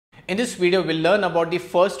In this video, we'll learn about the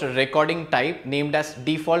first recording type named as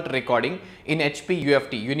default recording in HP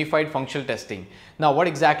UFT, Unified Functional Testing. Now, what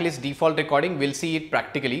exactly is default recording? We'll see it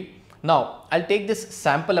practically. Now, I'll take this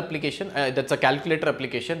sample application, that's a calculator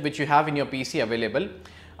application which you have in your PC available.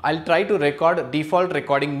 I'll try to record default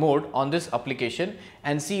recording mode on this application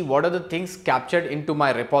and see what are the things captured into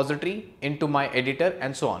my repository, into my editor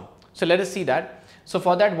and so on. So, let us see that. So,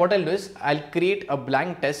 for that what I'll do is I'll create a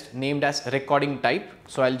blank test named as recording type.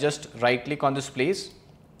 So, I'll just right click on this place,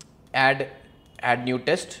 add new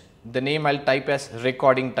test. The name I'll type as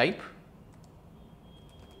recording type,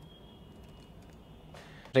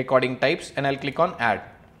 recording types, and I'll click on add.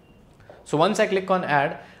 So, once I click on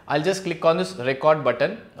add, I'll just click on this record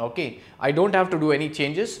button. Okay, I don't have to do any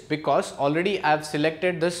changes because already I've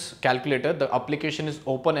selected this calculator. The application is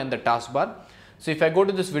open in the taskbar. So, if I go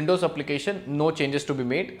to this Windows application, no changes to be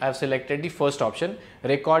made. I have selected the first option,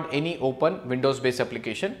 record any open Windows based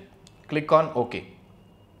application. Click on OK.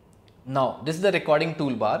 Now, this is the recording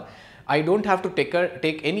toolbar. I don't have to take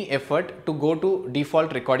any effort to go to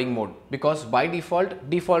default recording mode because by default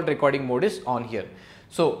recording mode is on here.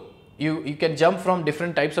 So, you can jump from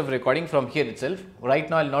different types of recording from here itself. Right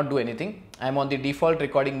now, I will not do anything. I am on the default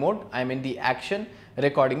recording mode. I am in the action,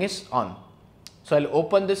 recording is on. So, I will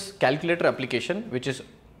open this calculator application which is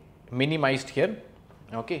minimized here.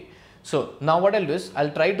 Okay. So, now what I will do is I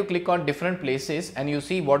will try to click on different places and you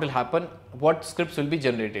see what will happen, what scripts will be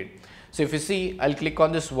generated. So, if you see, I will click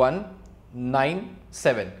on this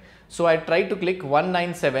 197. So, I try to click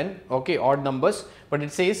 197, okay, odd numbers, but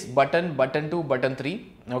it says button 2, button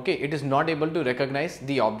 3, okay, it is not able to recognize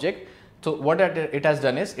the object. So, what it has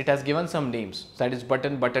done is, it has given some names, that is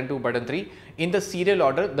button 2, button 3 in the serial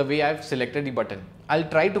order the way I have selected the button. I will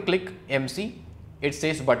try to click MC, it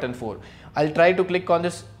says button 4. I will try to click on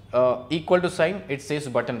this equal to sign, it says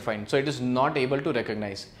button 5. So, it is not able to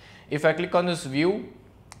recognize. If I click on this view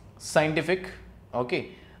scientific,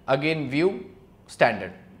 okay, again view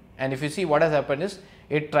standard, and if you see what has happened is,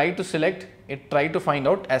 it tried to select, it tried to find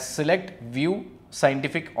out as select view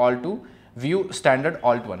scientific alt 2, view standard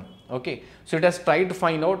alt 1. Okay, so it has tried to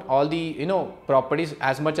find out all the properties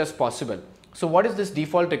as much as possible. So, what is this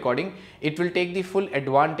default recording? It will take the full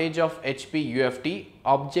advantage of HP UFT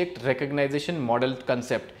object recognition model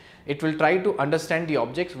concept. It will try to understand the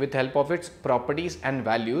objects with help of its properties and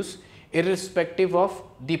values irrespective of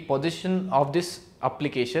the position of this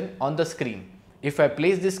application on the screen. If I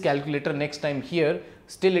place this calculator next time here,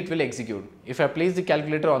 still it will execute. If I place the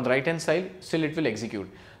calculator on the right hand side, still it will execute.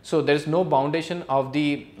 So, there is no boundation of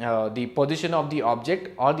the position of the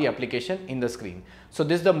object or the application in the screen. So,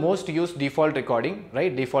 this is the most used default recording,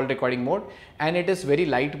 right, default recording mode, and it is very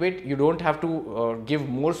lightweight. You don't have to give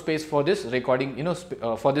more space for this recording,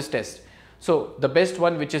 for this test. So, the best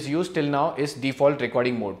one which is used till now is default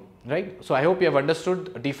recording mode, right. So, I hope you have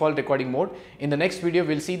understood default recording mode. In the next video,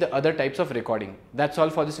 we will see the other types of recording. That's all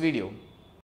for this video.